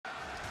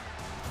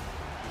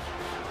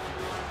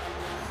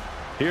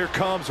Here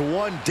comes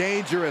one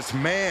dangerous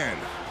man,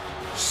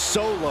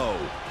 Solo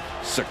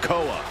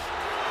Sikoa.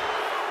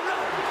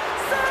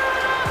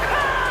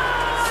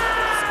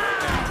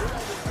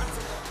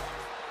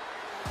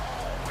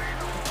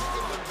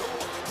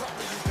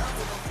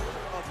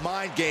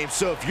 Mind game.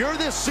 So if you're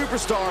this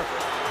superstar,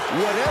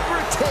 whatever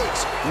it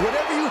takes,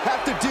 whatever you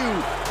have to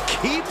do,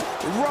 keep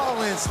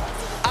Rollins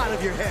out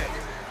of your head.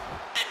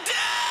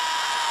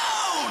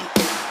 Down!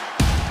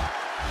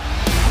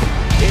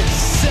 It's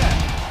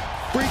Seth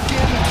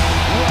freaking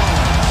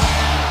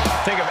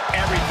Rollins. Think of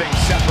everything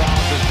Seth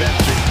Rollins has been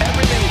through,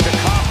 everything he's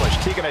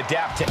accomplished. He can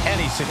adapt to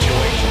any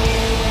situation.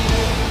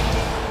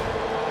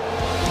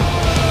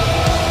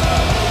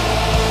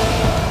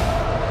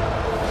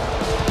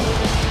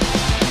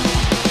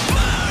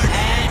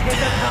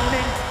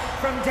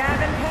 From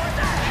Davenport,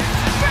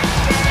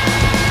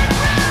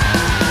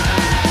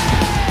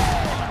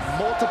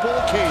 multiple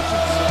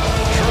occasions.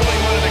 Truly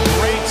one of the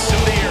greats of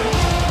the era.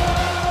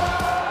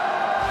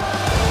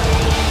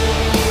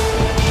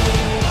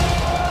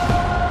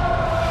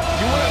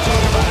 You want to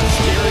talk about a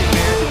scary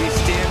man to be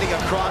standing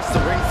across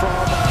the ring from?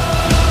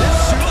 This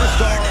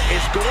superstar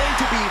is going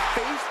to be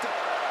faced.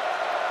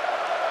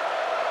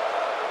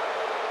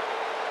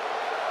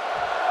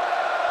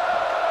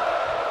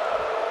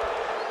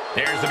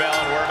 There's the bell,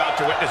 and we're about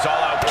to witness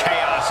all-out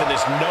chaos in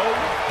this no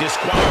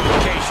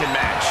disqualification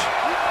match.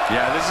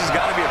 Yeah, this has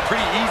got to be a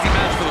pretty easy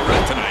match for the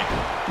ref tonight.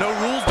 No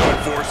rules to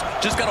enforce,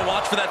 just got to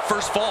watch for that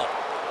first fall.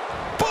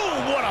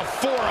 Boom, what a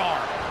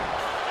forearm.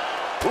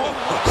 Ooh,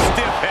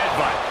 stiff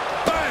headbutt.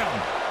 Bam!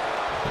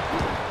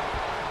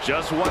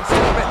 Just one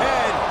step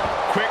ahead.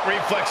 Quick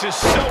reflexes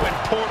so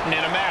important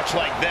in a match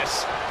like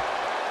this.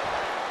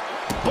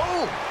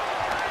 Boom!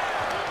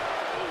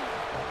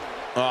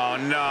 Oh,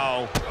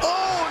 no.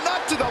 Oh,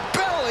 not to the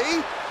belly!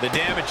 The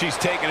damage he's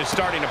taken is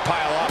starting to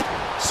pile up.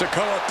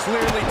 Sikoa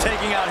clearly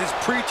taking out his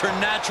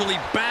preternaturally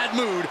bad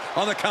mood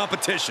on the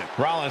competition.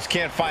 Rollins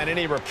can't find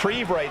any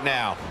reprieve right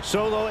now.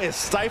 Solo is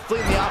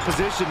stifling the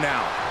opposition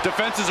now.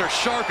 Defenses are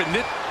sharp and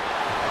knit.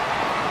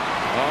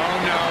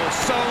 Oh no,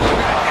 Solo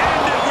gonna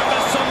end it with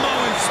a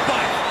Samoan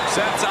spike.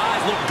 Seth's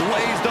eyes look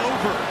glazed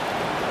over.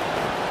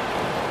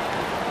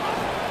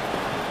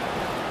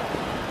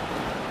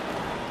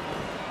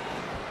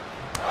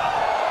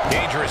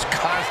 Danger is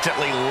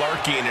constantly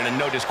lurking in a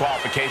no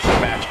disqualification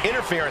match.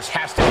 Interference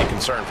has to be a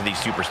concern for these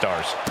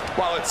superstars.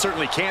 While it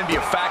certainly can be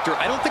a factor,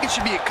 I don't think it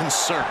should be a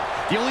concern.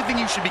 The only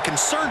thing you should be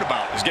concerned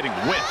about is getting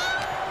the win.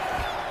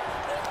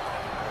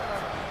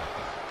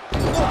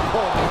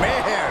 Oh,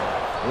 man.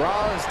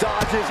 Rollins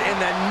dodges in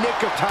the nick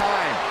of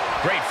time.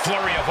 Great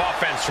flurry of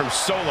offense from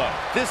Solo.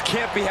 This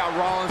can't be how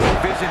Rollins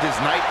envisioned his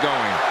night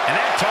going. And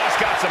that toss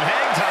got some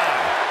hang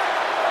time.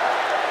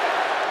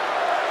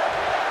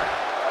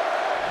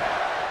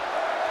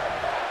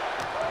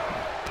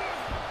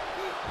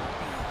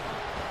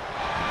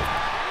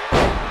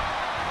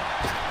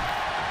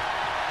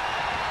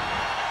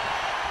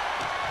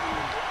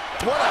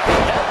 What a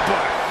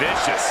headbutt.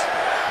 Vicious.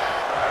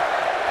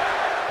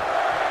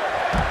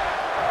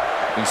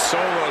 And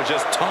Solo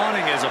just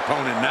taunting his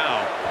opponent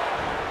now.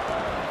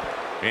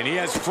 And he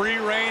has free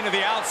reign to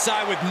the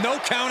outside with no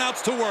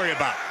countouts to worry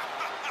about.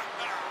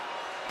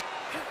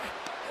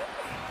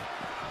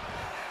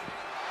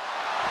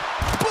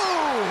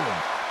 Boom!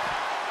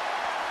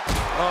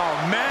 Oh,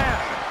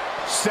 man.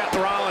 Seth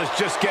Rollins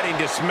just getting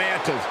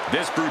dismantled.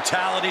 This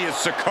brutality is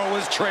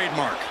Sikoa's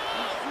trademark.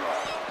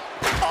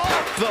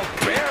 Off the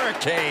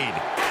barricade.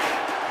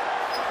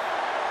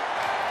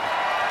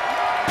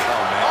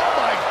 Oh, man. Oh,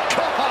 my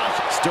gosh.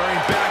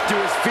 Stirring back to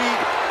his feet,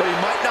 but he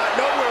might not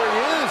know where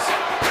he is.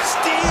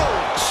 Steel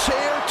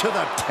chair to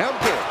the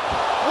temple.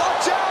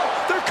 Watch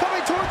out. They're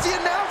coming towards the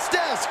announce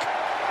desk.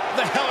 What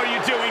the hell are you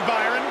doing,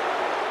 Byron?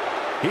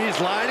 He's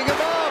lining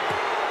him up.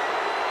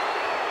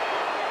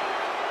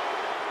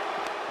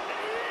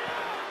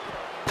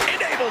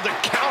 Unable to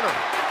counter.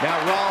 Now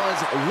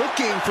Rollins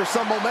looking for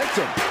some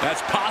momentum.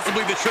 That's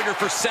possibly the trigger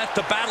for Seth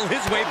to battle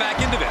his way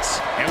back into this.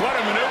 And what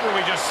a maneuver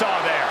we just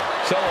saw there.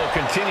 Solo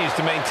continues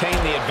to maintain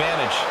the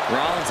advantage.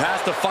 Rollins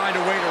has to find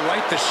a way to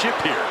right the ship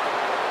here.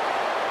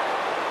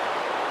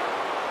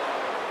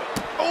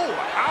 Oh,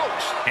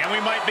 ouch. And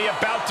we might be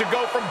about to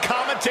go from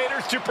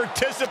commentators to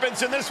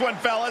participants in this one,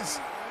 fellas.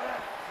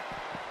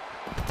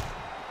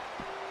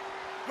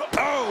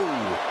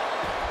 Oh!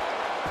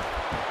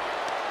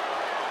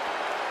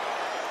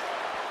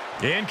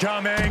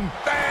 Incoming.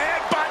 The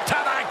headbutt to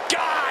the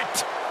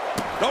gut.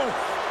 Oh.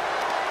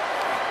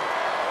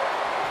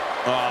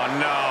 Oh,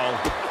 no.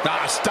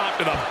 Ah, stop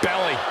to the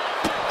belly.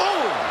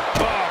 Oh,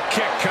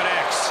 kick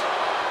connects.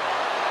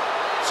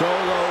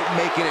 Solo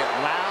making it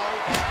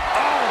loud.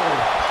 Oh.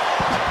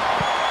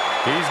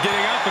 He's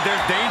getting up, but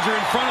there's danger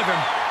in front of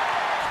him.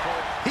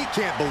 He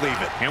can't believe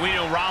it. And we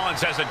know Rollins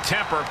has a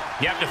temper.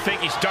 You have to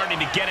think he's starting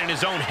to get in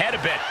his own head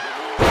a bit.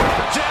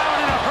 Down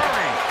in a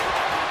hurry.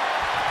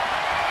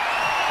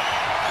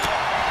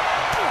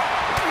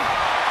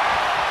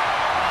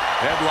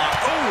 Headlock.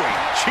 Oh,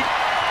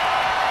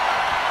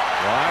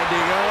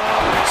 winding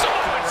up.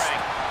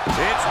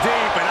 It's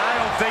deep, and I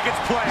don't think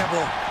it's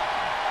playable.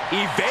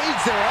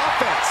 Evades their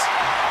offense.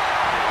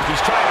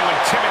 He's trying to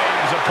intimidate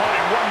his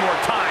opponent one more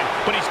time,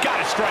 but he's got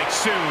to strike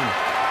soon.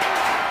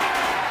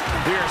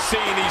 We are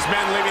seeing these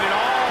men leaving it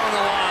all on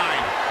the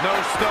line. No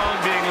stone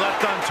being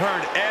left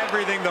unturned.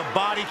 Everything the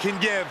body can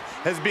give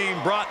is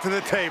being brought to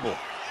the table.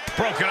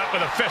 Broken up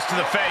with a fist to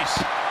the face.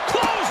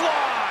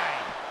 Clothesline!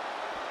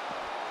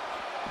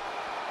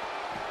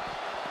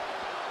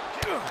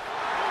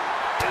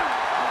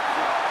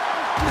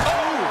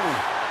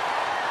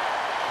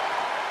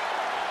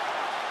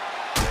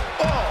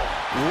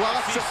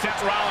 Lots of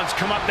Seth Rollins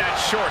come up that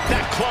short,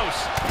 that close.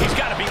 He's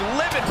got to be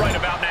livid right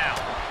about now.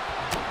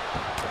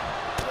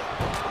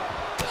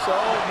 so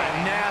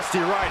many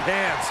nasty right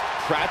hands.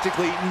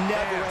 Practically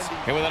never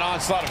ending. And with an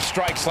onslaught of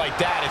strikes like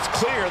that, it's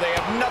clear they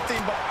have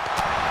nothing but...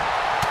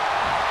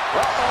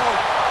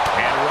 Uh-oh.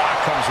 And Rock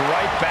comes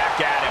right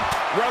back at him.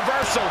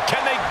 Reversal.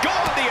 Can they go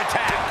with the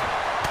attack?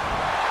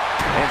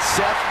 And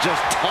Seth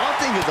just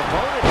taunting his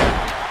opponent.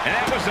 And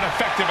that was an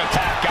effective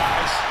attack,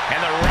 guys. And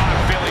The Rock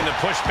feeling the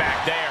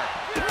pushback there.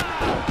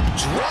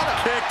 Drop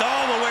Kicked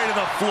all the way to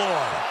the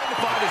floor. to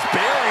find his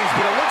bearings,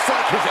 but it looks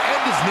like his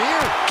end is near.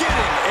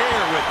 Getting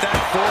air with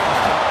that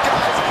forearm.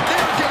 Guys,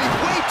 they're getting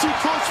way too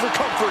close for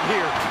comfort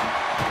here.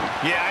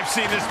 Yeah, I've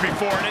seen this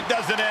before, and it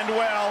doesn't end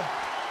well.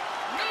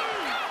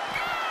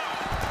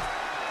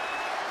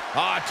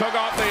 Took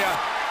off the hood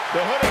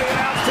of the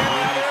announce table.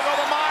 Now there go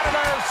the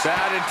monitors.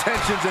 Bad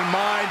intentions in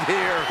mind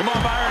here. Come on,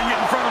 Byron, get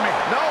in front of me.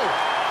 No.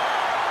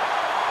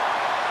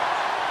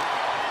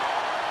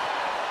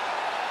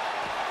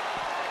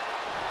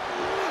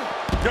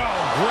 Oh,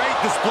 great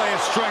display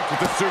of strength with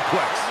the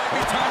suplex.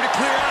 Maybe time to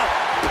clear out.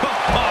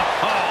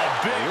 Oh,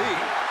 big.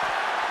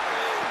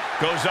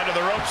 Goes under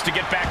the ropes to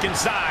get back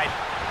inside.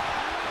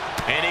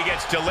 And he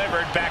gets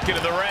delivered back into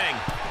the ring.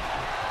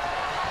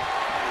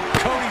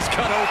 Cody's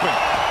cut open,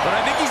 but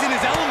I think he's in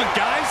his element,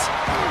 guys.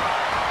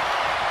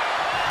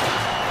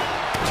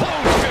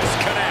 Close fist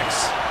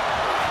connects.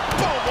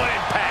 Boom, what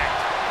impact.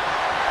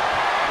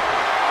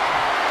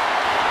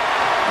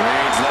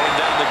 Reigns laying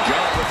down the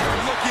gauntlet.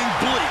 Looking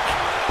bleak.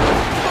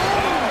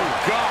 Oh,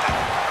 God.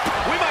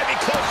 We might be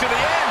close to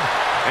the end.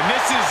 And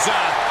this is,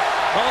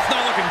 well, it's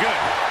not looking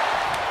good.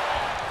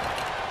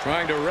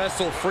 Trying to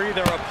wrestle free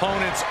their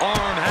opponent's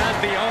arm. Has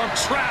the arm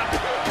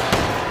trapped.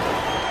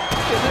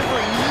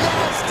 Delivering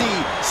nasty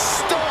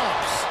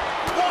stomps.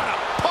 What a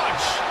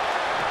punch.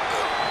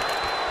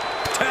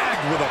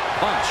 Tagged with a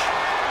punch.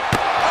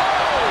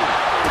 Oh!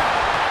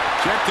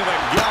 Check to the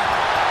gut.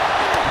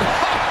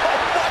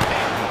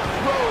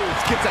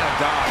 Rhodes gets out of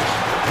dodge.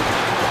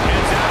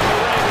 Gets out of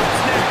the way.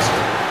 What's next?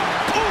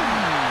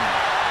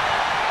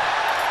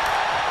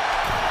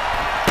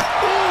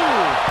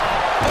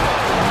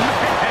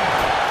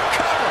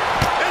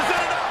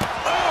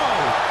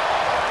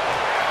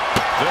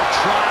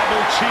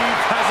 Tribal Chief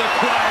has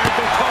acquired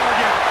the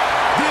target.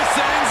 This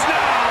ends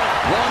now.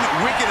 One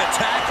wicked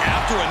attack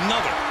after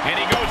another. And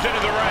he goes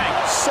into the ring.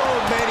 So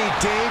many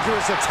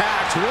dangerous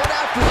attacks, one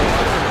after the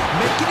other,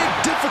 making it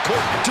difficult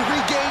to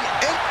regain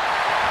any...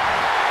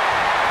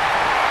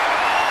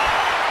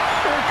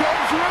 Here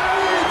comes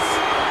Reigns!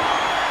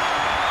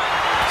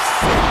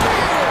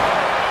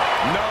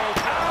 No.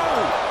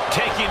 Ow!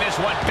 Taking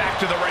this one back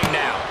to the ring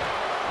now.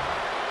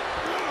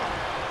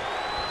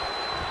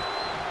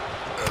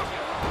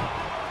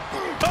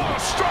 Oh,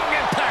 strong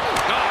impact.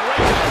 Oh, right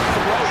to the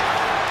throat.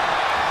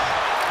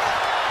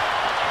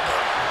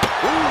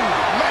 Ooh,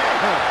 man!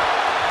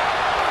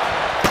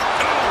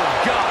 Oh,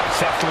 God.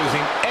 Seth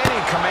losing any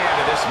command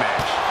of this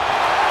match.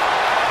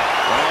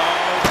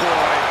 Oh,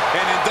 boy.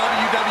 And in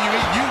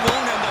WWE, you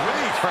won't end up...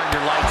 Really turn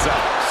your lights up.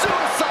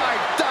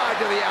 Suicide dive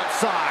to the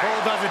outside.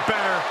 Cole does it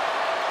better.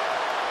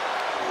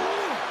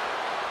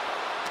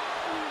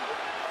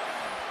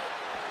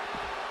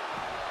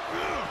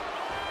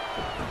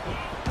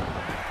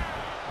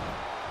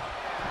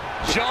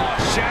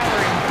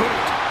 Jaw-shattering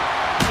boot.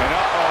 And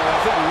I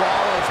think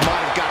Rollins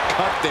might have got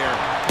cut there.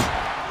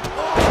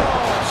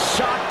 Oh,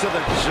 shot to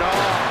the jaw.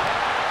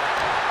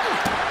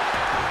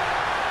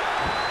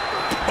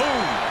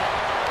 Boom.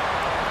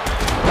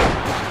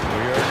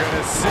 We are going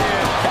to see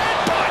it.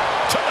 Headbutt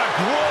to the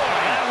groin.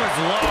 That was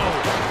low.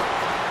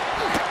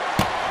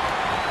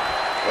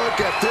 Look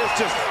at this,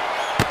 just...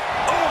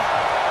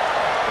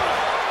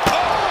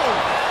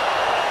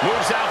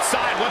 Moves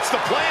outside. What's the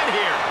plan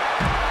here?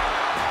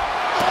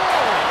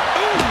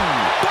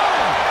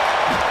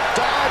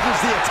 Dodges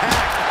the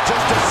attack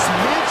just a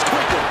smidge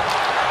quicker.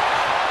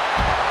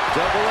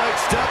 Double leg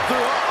step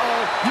through.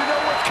 Uh-oh. You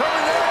know what's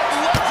coming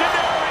next.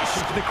 Legendary.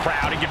 To the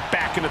crowd and get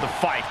back into the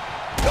fight.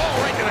 Oh,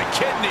 right to the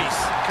kidneys.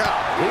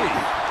 Golly.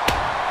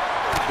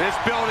 This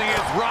building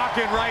is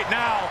rocking right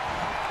now.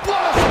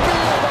 What a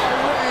spear by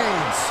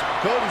Reigns.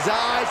 Cody's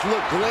eyes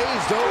look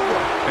glazed over.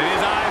 And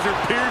his eyes are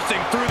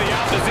piercing through the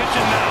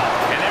opposition now.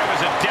 And there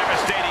was a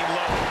devastating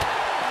blow.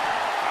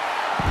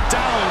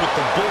 Down with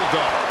the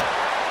Bulldog.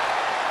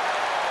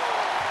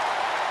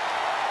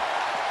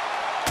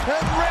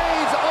 And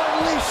Reigns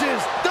unleashes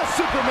the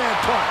Superman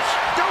punch.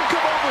 Don't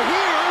come over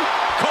here.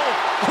 Cole,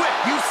 quick,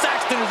 use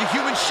acting as a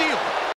human shield.